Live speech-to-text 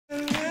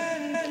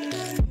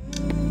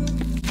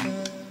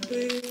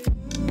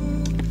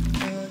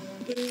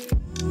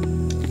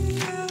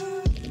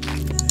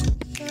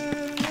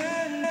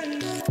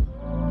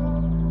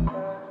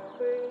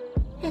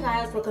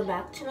welcome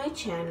back to my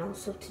channel.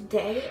 So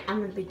today I'm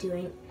going to be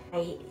doing,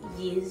 I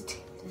used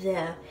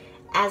the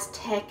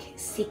Aztec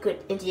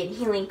Secret Indian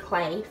Healing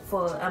Clay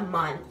for a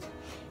month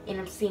and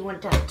I'm seeing what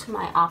it does to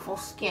my awful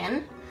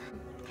skin.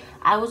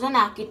 I was on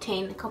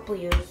Accutane a couple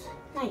years,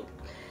 like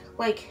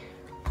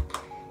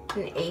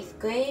in 8th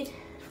grade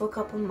for a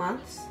couple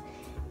months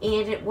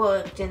and it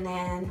worked, and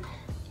then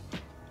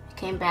I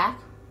came back.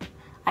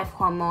 I have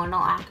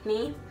hormonal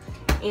acne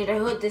and I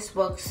heard this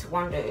works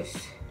wonders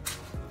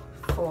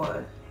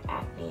for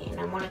acne and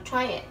I want to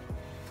try it.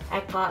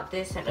 I got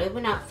this at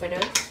Urban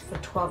Outfitters for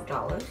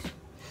 $12.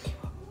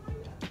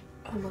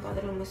 Oh my god,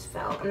 that almost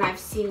fell. And I've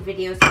seen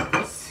videos of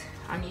this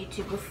on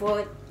YouTube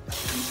before,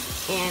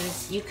 and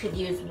you could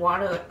use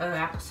water or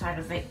apple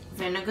cider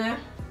vinegar.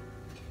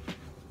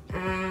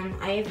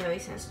 I have very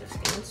sensitive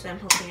skin, so I'm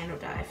hoping I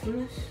don't die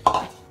from this.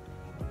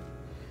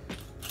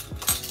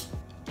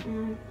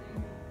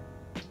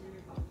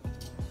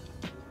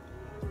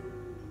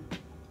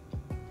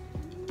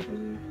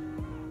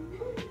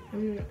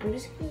 I'm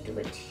just gonna do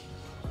a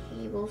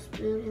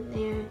tablespoon in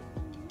there.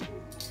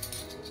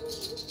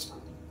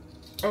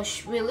 I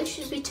really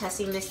should be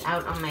testing this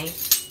out on my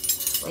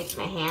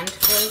hand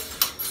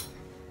first.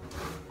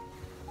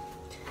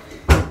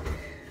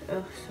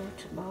 Oh, so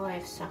tomorrow I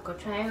have soccer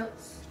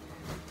tryouts.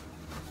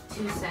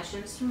 2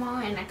 sessions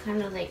tomorrow, and I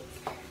kind of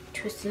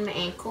twisted my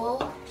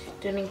ankle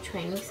during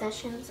training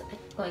sessions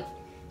like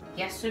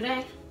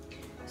yesterday.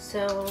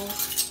 So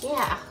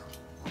yeah,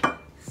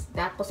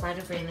 apple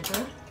cider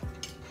vinegar.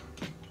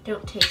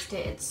 Don't taste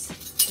it, it's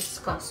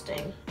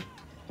disgusting.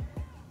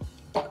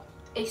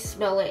 I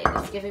smell it and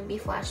it's giving me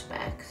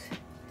flashbacks.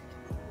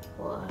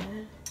 What?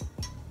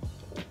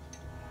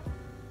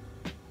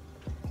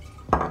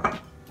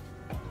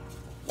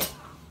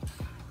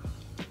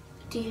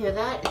 Do you hear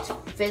that? It's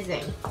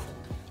fizzing.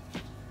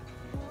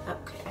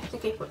 Okay, I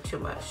think I put too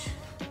much.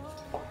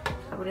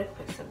 I'm gonna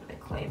put some of the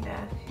clay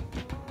back.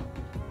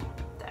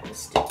 That was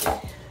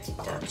stupid.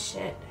 Dumb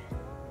shit.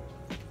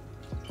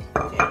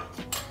 Okay.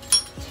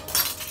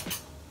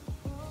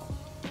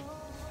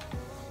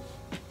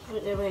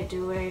 What am I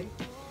doing?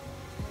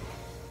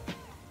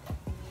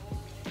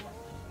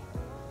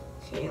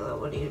 Kayla,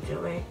 what are you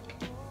doing?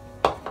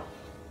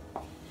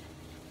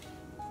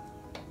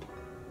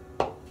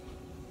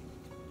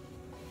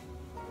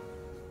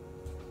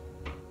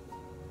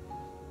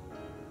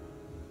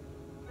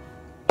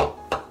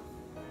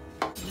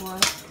 More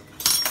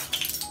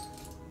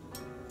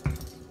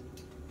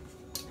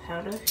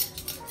powder.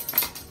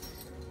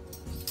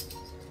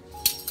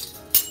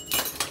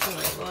 Oh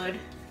my lord.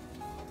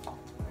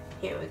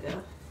 Here we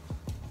go.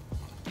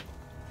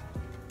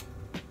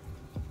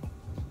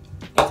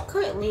 It's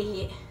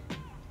currently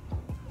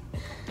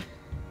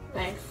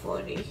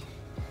 9:40.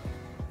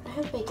 I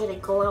hope I get a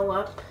glow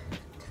up.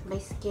 My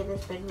skin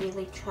has been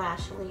really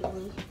trash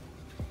lately.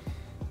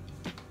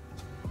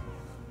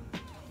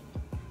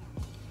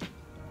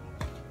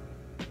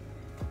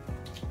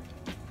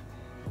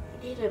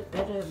 I need a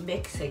better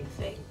mixing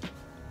thing.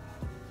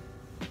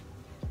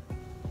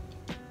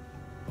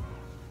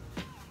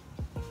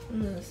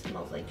 It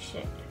smells like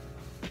shit.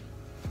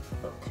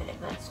 Okay,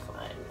 that's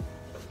fine.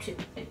 I'm too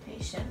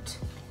impatient.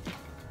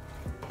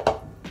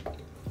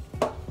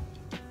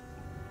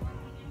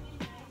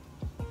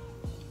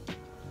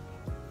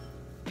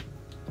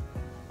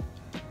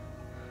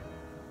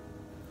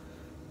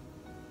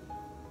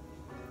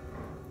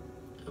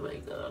 Oh my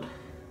god.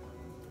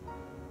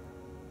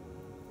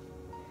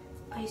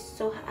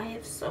 I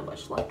have so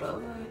much left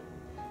over.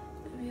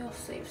 Maybe I'll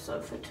save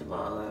some for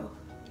tomorrow.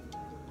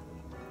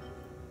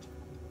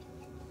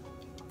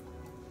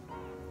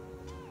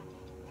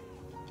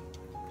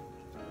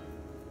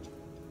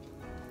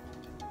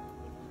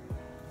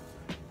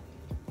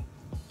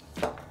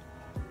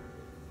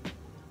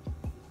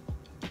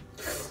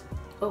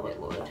 Oh my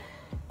lord.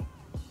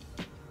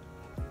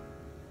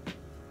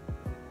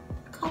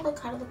 The color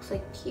kind of looks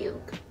like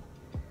puke.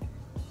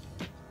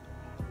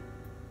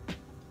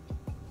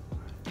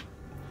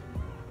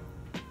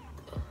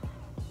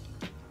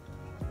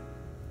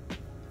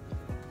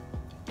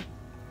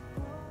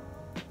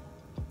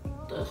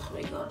 Oh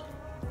my god.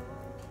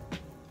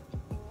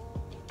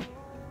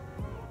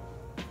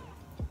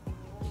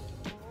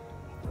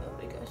 Oh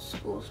my god,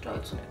 school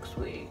starts next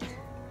week.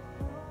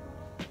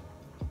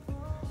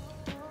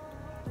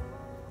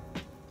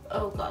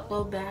 Oh god,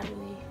 low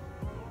battery.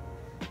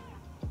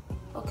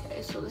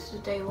 Okay, so this is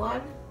day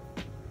 1.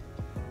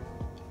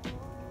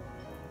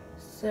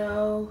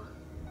 So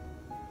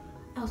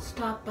I'll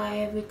stop by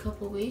every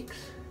couple weeks.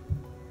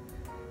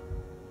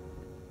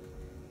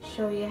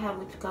 Show you how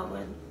it's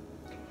going.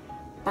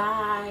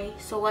 Bye.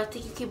 So I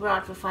think you keep it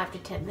on for 5 to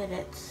 10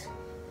 minutes.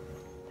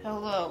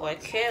 Hello, I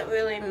can't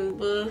really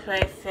move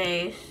my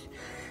face.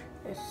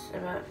 It's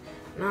about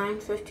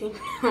 9:15.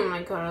 Oh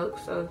my god, it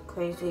looks so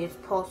crazy. It's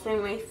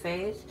pulsing my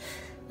face.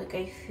 Like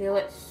I feel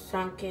it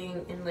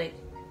sunking and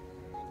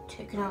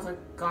taking all the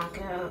gunk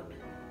out.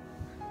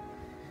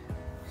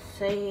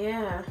 So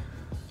yeah,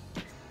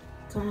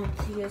 gonna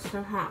have to use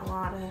some hot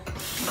water.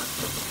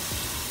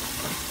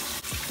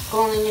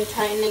 scalding and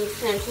tightening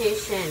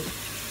sensation.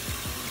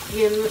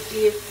 You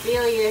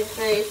feel your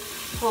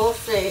face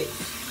pulsate.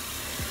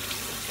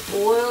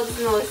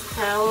 World's most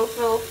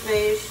powerful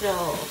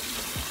facial.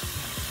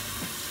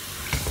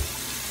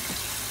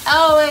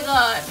 Oh my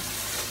god.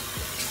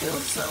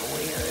 Feels so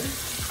weird.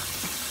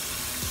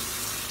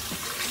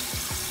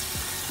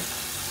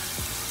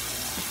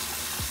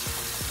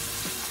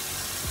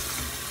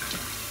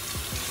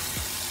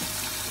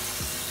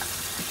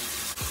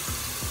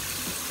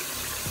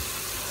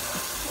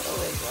 Oh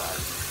my god.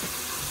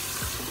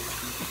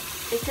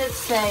 It should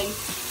say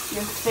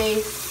your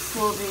face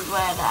will be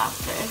red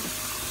after.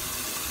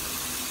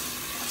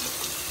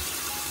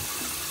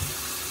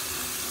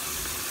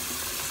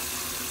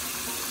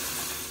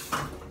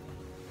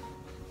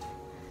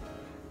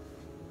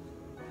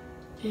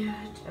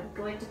 And I'm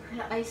going to put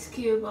an ice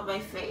cube on my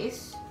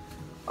face.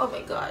 Oh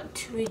my god,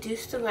 to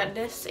reduce the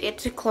redness and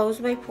to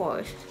close my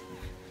pores.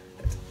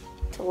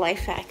 It's a life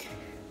hack.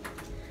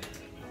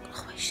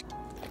 Oh my shit.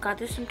 I got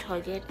this from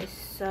Target. It's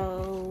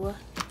so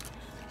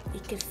you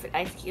can fit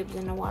ice cubes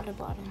in a water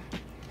bottle.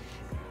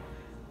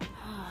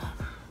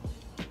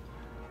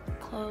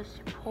 Close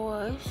your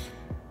pores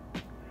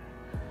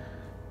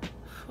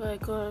before I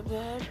go to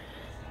bed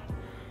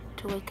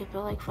to wake up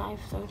at like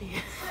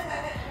 5:30.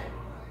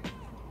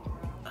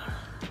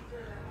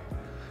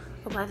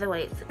 Oh, by the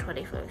way, it's the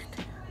 21st.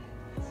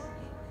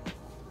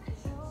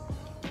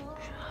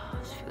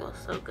 This feels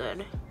so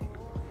good.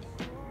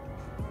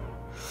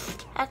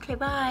 Okay,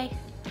 bye.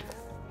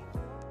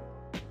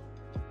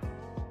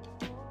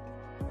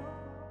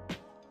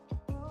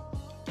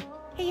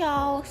 Hey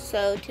y'all,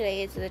 so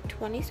today is the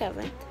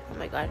 27th. Oh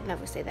my god, I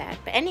never say that.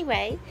 But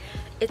anyway,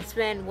 it's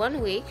been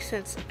 1 week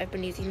since I've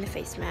been using the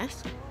face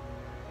mask.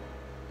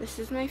 This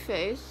is my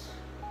face.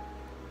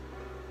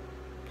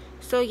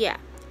 So yeah.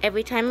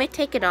 Every time I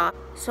take it off,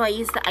 so I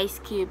use the ice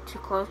cube to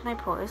close my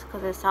pores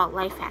because I saw a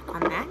life hack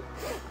on that.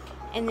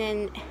 And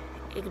then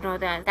ignore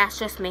that. That's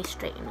just my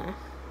straightener.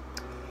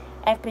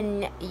 I've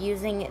been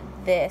using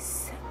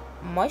this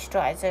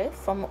moisturizer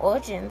from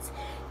Origins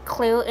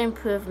Clear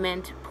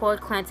Improvement Pore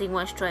Cleansing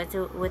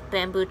Moisturizer with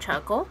Bamboo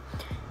Charcoal.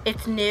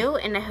 It's new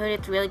and I heard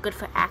it's really good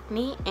for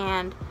acne,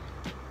 and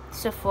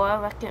Sephora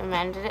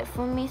recommended it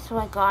for me, so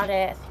I got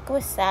it, I think it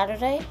was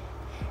Saturday,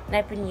 and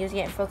I've been using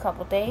it for a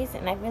couple days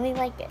and I really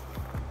like it.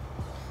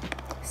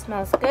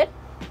 Smells good.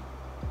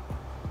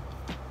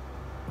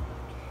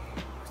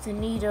 It's a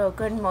needle,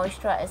 good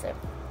moisturizer,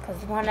 because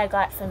the one I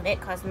got from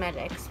It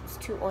Cosmetics was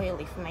too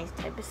oily for my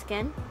type of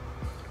skin.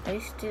 I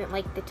just didn't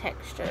like the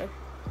texture.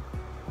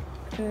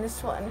 And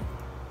this one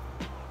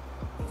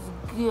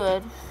is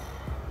good.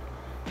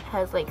 It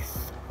has like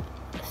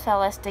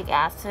salicylic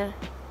acid.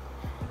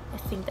 I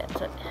think that's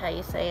how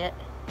you say it.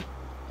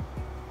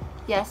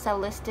 Yeah,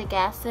 salicylic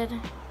acid.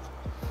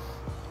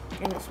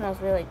 And it smells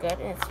really good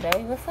and it's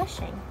very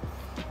refreshing.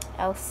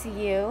 I'll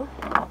see you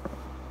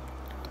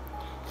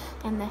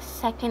in the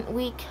second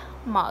week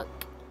mark.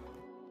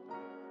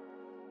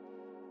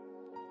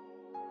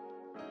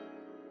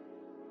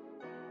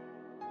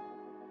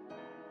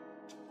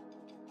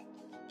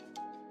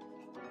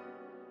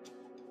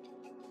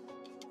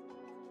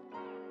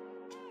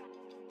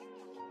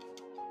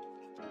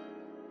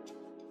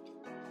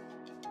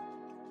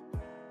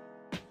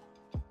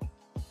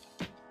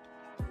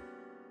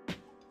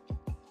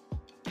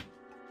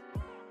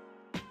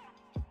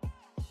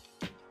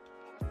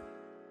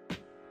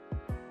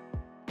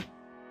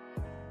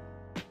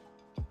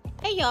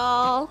 Hey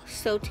y'all,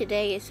 so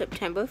today is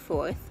September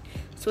 4th,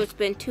 so it's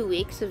been 2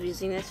 weeks of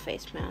using this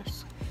face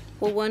mask.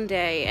 Well, one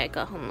day I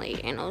got home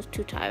late and I was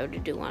too tired to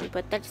do one,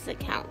 but that doesn't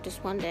count,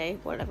 just one day,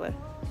 whatever.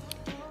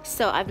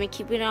 So I've been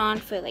keeping it on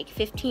for like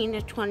 15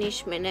 to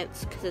 20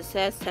 minutes because it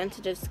says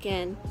sensitive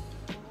skin,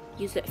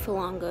 use it for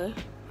longer.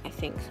 I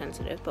think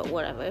sensitive, but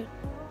whatever.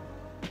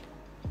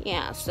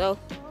 Yeah, so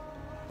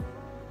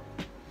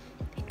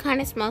it kind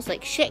of smells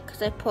like shit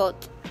because I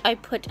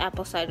put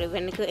apple cider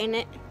vinegar in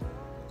it.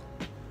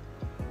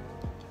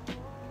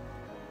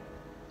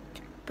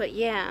 But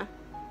yeah,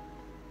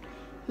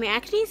 my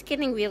acne is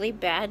getting really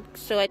bad,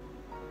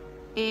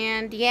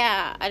 and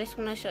yeah, I just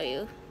want to show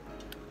you.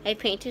 I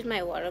painted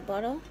my water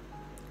bottle,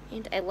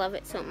 and I love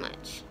it so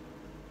much.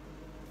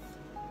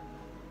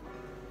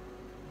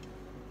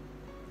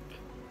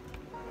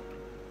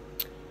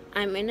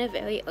 I'm in a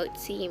very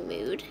artsy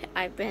mood.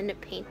 I've been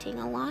painting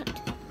a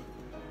lot,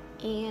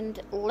 and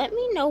let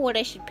me know what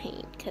I should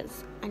paint,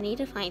 because I need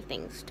to find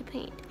things to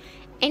paint.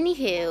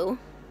 Anywho,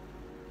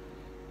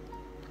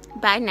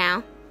 bye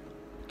now.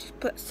 Just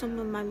put some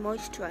of my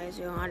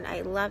moisturizer on.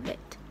 I love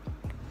it.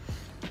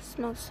 It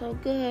smells so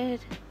good.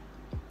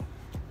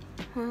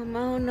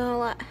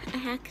 Hormonal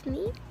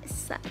acne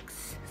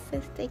sucks.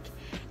 Cystic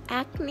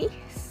acne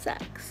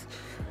sucks.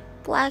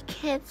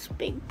 Blackheads,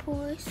 big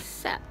pores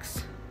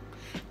sucks.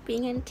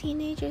 Being a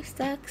teenager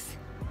sucks.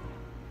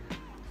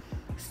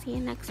 See you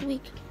next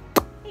week.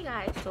 Hey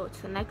guys, so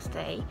it's the next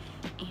day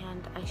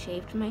and I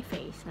shaved my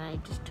face and I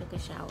just took a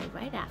shower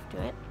right after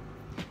it.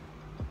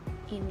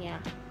 And yeah,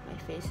 my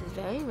face is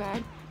very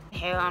red. My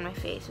hair on my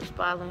face was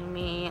bothering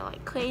me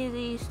like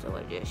crazy, so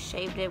I just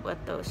shaved it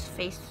with those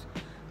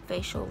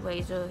facial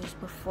razors.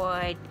 Before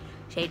I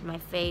shaved my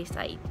face,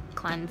 I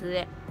cleansed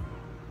it,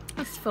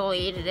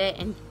 exfoliated it,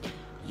 and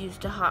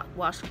used a hot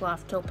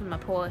washcloth to open my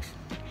pores.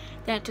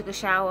 Then I took a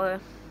shower.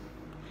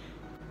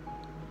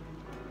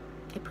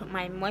 I put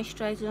my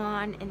moisturizer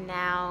on, and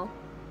now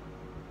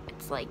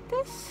it's like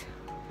this.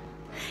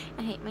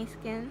 I hate my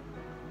skin.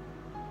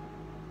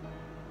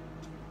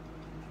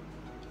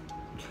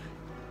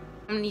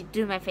 I'm gonna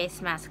do my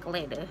face mask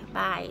later.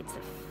 Bye, it's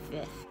the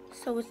 5th.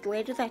 So it's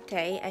later that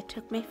day. I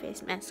took my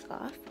face mask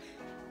off,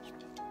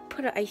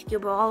 put an ice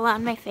cube all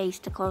on my face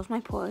to close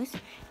my pores,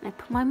 and I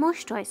put my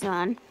moisturizer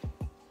on.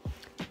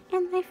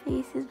 And my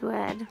face is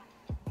red.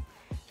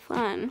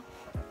 Fun.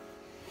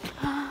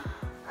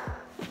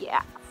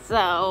 Yeah,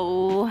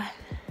 so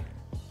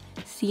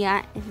see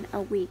ya in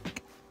a week.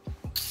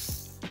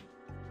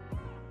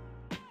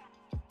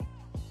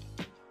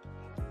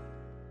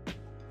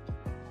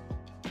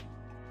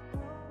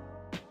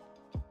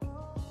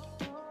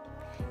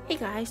 Hey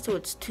guys, so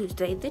it's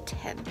Tuesday the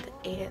 10th,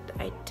 and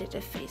I did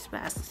a face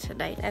mask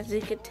tonight. As you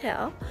can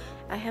tell,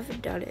 I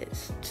haven't done it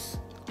since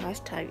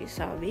last time you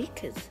saw me,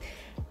 because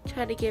I'm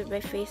trying to give my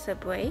face a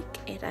break,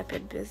 and I've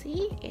been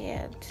busy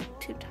and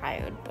too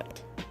tired,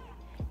 but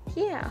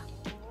yeah.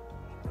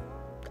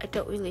 I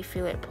don't really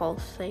feel it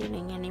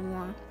pulsating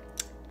anymore.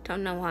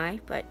 Don't know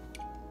why, but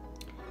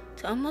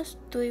it's almost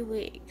 3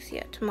 weeks.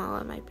 Yeah, tomorrow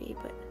it might be,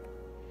 but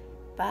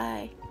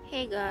bye.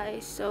 Hey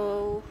guys,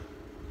 so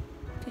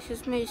this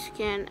is my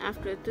skin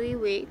after 3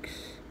 weeks.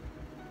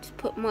 Just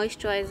put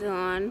moisturizer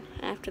on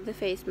after the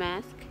face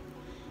mask.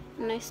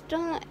 And I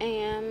still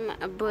am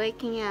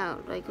breaking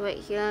out, like right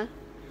here.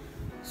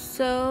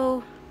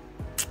 So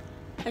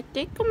I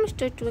think I'm gonna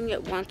start doing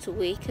it once a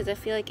week, because I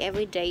feel like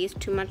every day is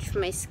too much for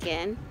my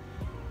skin.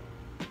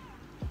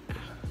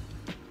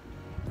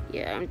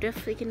 Yeah, I'm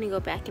definitely gonna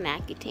go back and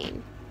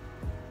Accutane.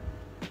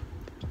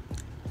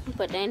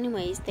 But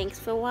anyways, thanks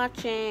for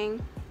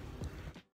watching.